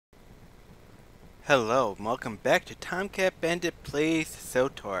Hello, and welcome back to Tomcat Bandit Plays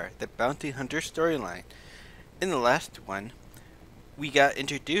SWTOR, the Bounty Hunter storyline. In the last one, we got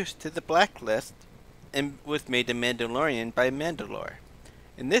introduced to the Blacklist and was made a Mandalorian by Mandalore.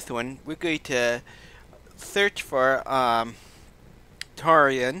 In this one, we're going to search for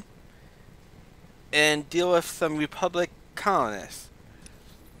Torian and deal with some Republic colonists.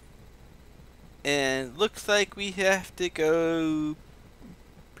 And looks like we have to go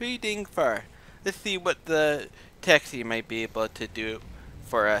pretty dang far. Let's see what the taxi might be able to do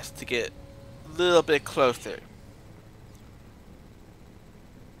for us to get a little bit closer.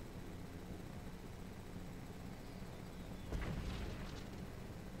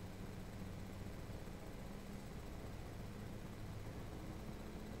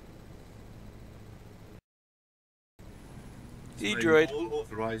 See, droid. All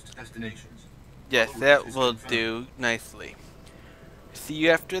authorized destinations. Yes, that will do nicely. See you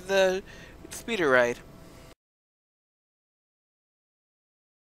after the speeder ride.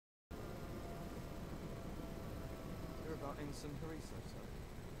 You're about Ensign Harissa,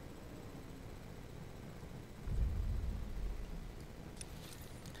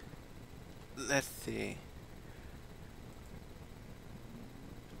 sir. Let's see.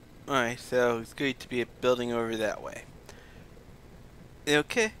 Alright, so it's going to be a building over that way.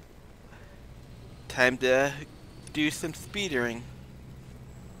 Okay. Time to do some speedering.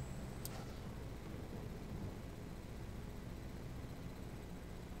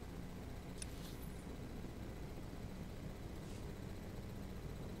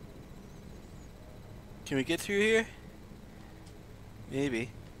 Can we get through here? Maybe.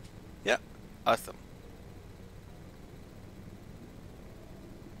 Yep. Awesome.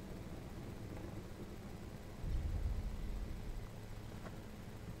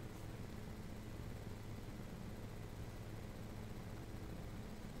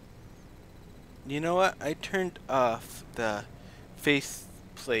 You know what? I turned off the face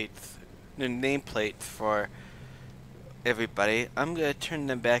plates, the nameplates for everybody. I'm gonna turn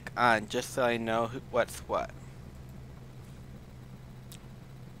them back on just so I know what's what.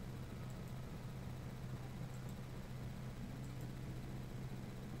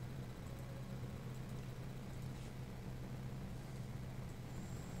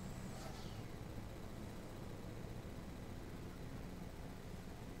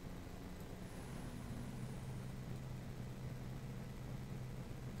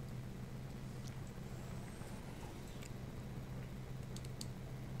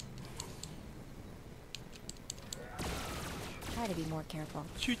 Try to be more careful.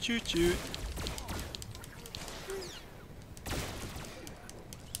 Choo choo choo.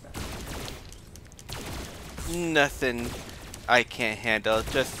 Nothing I can't handle,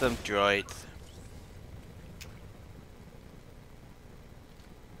 just some droids.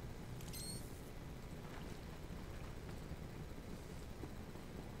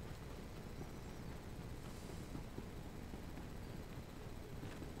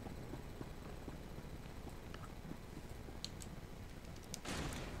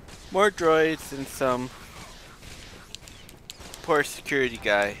 More droids and some poor security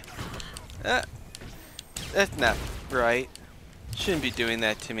guy. That's not right. Shouldn't be doing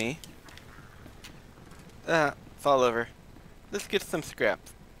that to me. Fall over. Let's get some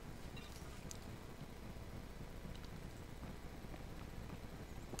scraps.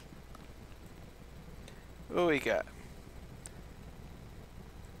 What we got?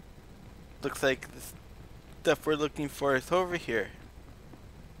 Looks like the stuff we're looking for is over here.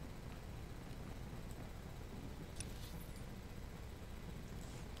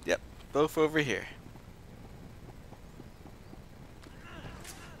 Yep, both over here.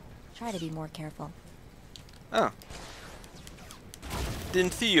 Try to be more careful. Oh.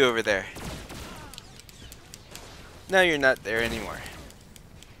 Didn't see you over there. Now you're not there anymore.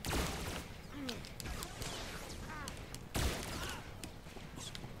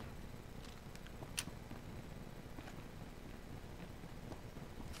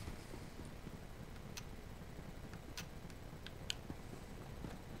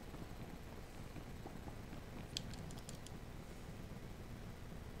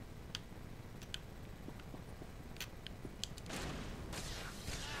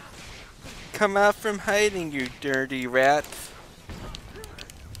 Come out from hiding, you dirty rats.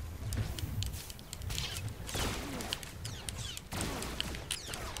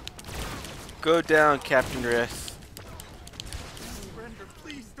 Go down, Captain Riss. Surrender,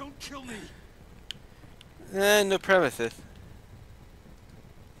 please don't kill me. No premises.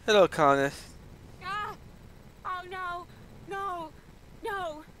 Hello, colonists. Ah! Oh no! No!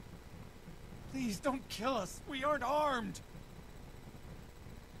 No! Please don't kill us. We aren't armed.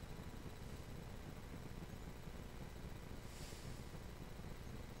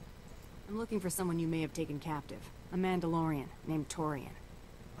 looking for someone you may have taken captive. A Mandalorian named Torian.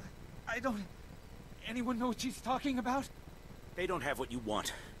 I don't... Anyone know what she's talking about? They don't have what you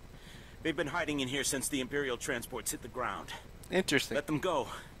want. They've been hiding in here since the Imperial transports hit the ground. Interesting. Let them go,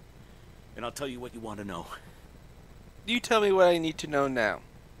 and I'll tell you what you want to know. You tell me what I need to know now.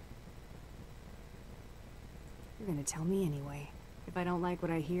 You're gonna tell me anyway. If I don't like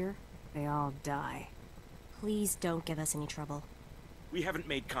what I hear, they all die. Please don't give us any trouble. We haven't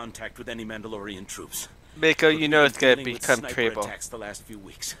made contact with any Mandalorian troops. Mako, But you we've know been it's gonna dealing with become sniper trouble. attacks the last few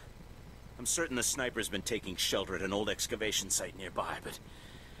weeks. I'm certain the sniper's been taking shelter at an old excavation site nearby, but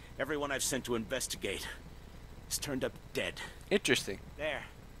everyone I've sent to investigate has turned up dead. Interesting. There.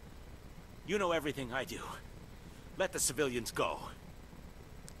 You know everything I do. Let the civilians go.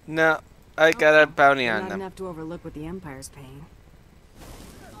 No, I got a bounty But on not them. enough to overlook what the Empire's paying.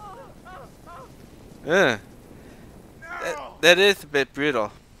 Ugh. That is a bit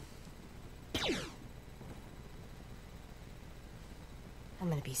brutal. I'm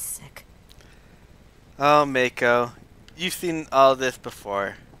gonna be sick. Oh, Mako. You've seen all this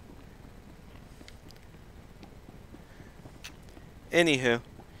before. Anywho.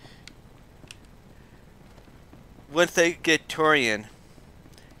 Once I get Torian,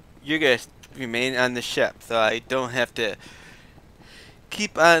 you're gonna remain on the ship, so I don't have to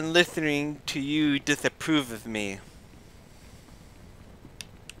keep on listening to you disapprove of me.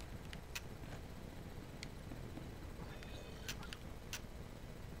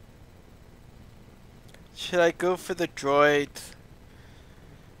 Should I go for the droids?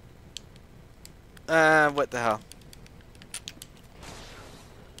 What the hell?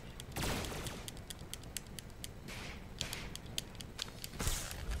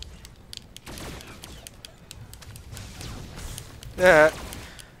 Yeah.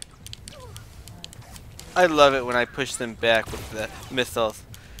 I love it when I push them back with the missiles.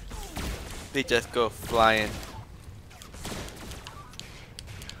 They just go flying.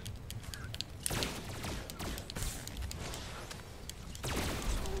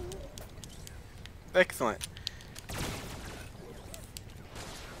 Excellent.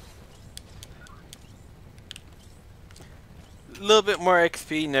 A little bit more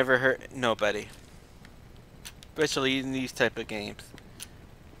XP never hurt nobody. Especially in these type of games.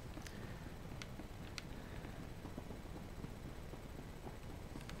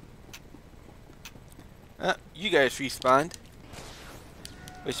 You guys respawned.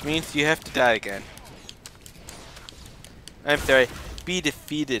 Which means you have to die again. I'm sorry, be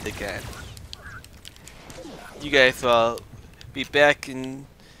defeated again. You guys will be back and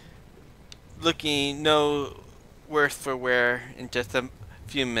looking no worse for wear in just a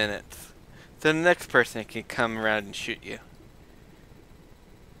few minutes. So the next person can come around and shoot you.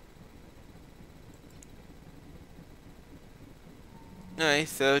 Alright,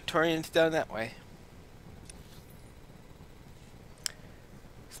 so Torian's down that way.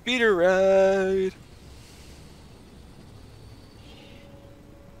 Speeder ride!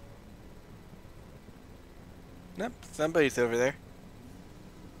 Nope, somebody's over there.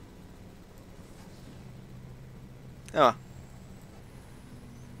 Oh.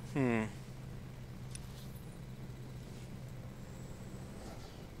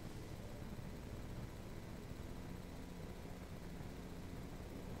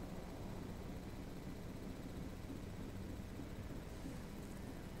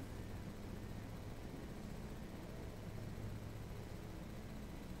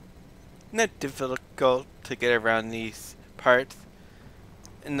 Not difficult to get around these parts,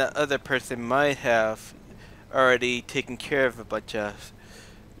 and the other person might have already taken care of a bunch of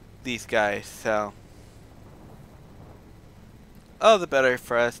these guys, so all the better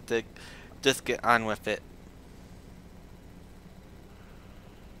for us to just get on with it.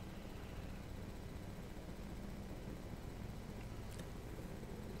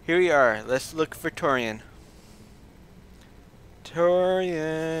 Here we are. Let's look for Torian.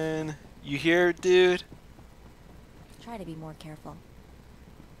 Torian, you here, dude? Try to be more careful.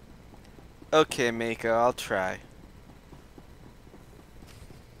 Okay, Mako, I'll try.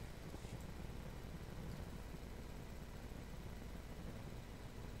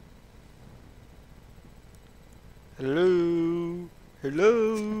 Hello?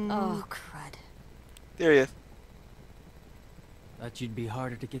 Hello? Oh, crud. There he is. Thought you'd be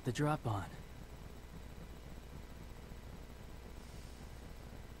harder to get the drop on.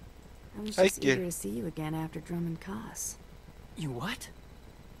 I was Hi, just kid. eager to see you again after Drummond Koss. You what?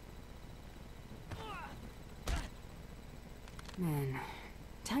 Man,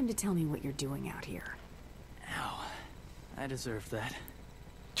 time to tell me what you're doing out here. Ow. I deserve that.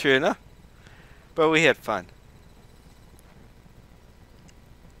 True enough. But we had fun.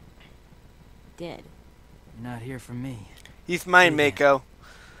 did. You're not here for me. He's mine, Adenn. Mako.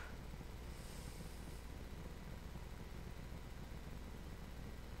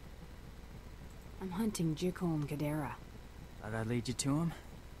 I'm hunting Torian Cadera. Thought I'd lead you to him?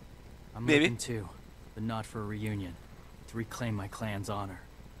 I'm Maybe. looking too, but not for a reunion. To reclaim my clan's honor.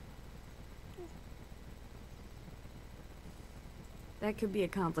 That could be a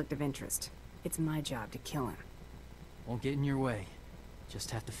conflict of interest. It's my job to kill him. Won't get in your way. Just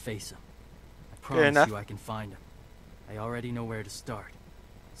have to face him. I Fair promise enough. you I can find him. I already know where to start.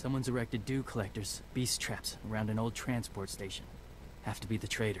 Someone's erected dew collectors, beast traps, around an old transport station. Have to be the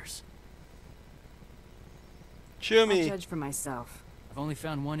traders. Show I'll me. judge for myself. I've only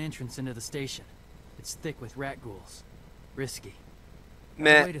found one entrance into the station. It's thick with rat ghouls. Risky. Got a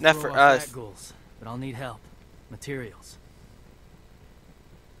Meh, way to not throw for off us. rat ghouls, but I'll need help. Materials.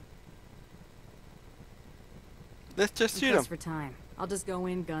 Let's just I'm shoot him. pressed for time. I'll just go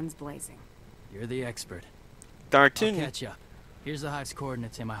in guns blazing. You're the expert. Darn I'll tootin'. catch up. Here's the hive's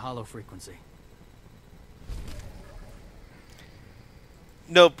coordinates in my hollow frequency.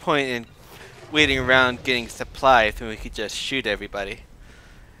 No point in waiting around getting supplies when we could just shoot everybody.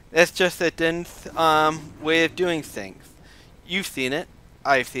 That's just Adenn's way of doing things. You've seen it.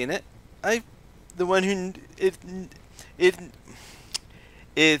 I've seen it. The one who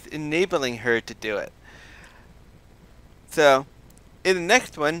is enabling her to do it. So, in the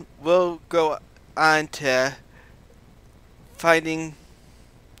next one, we'll go on to finding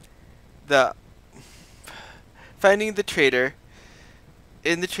the trader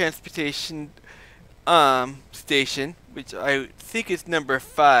in the transportation station, which I think is number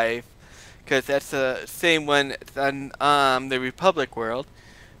 5, because that's the same one on the Republic world.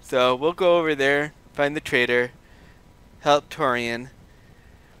 So we'll go over there, find the trader, help Torian,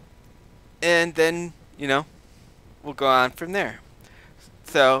 and then, you know, we'll go on from there.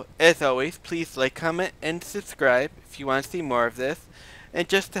 So, as always, please like, comment, and subscribe if you want to see more of this, and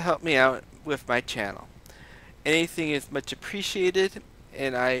just to help me out with my channel. Anything is much appreciated,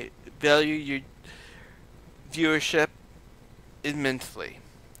 and I value your viewership immensely.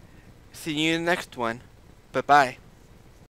 See you in the next one. Bye-bye.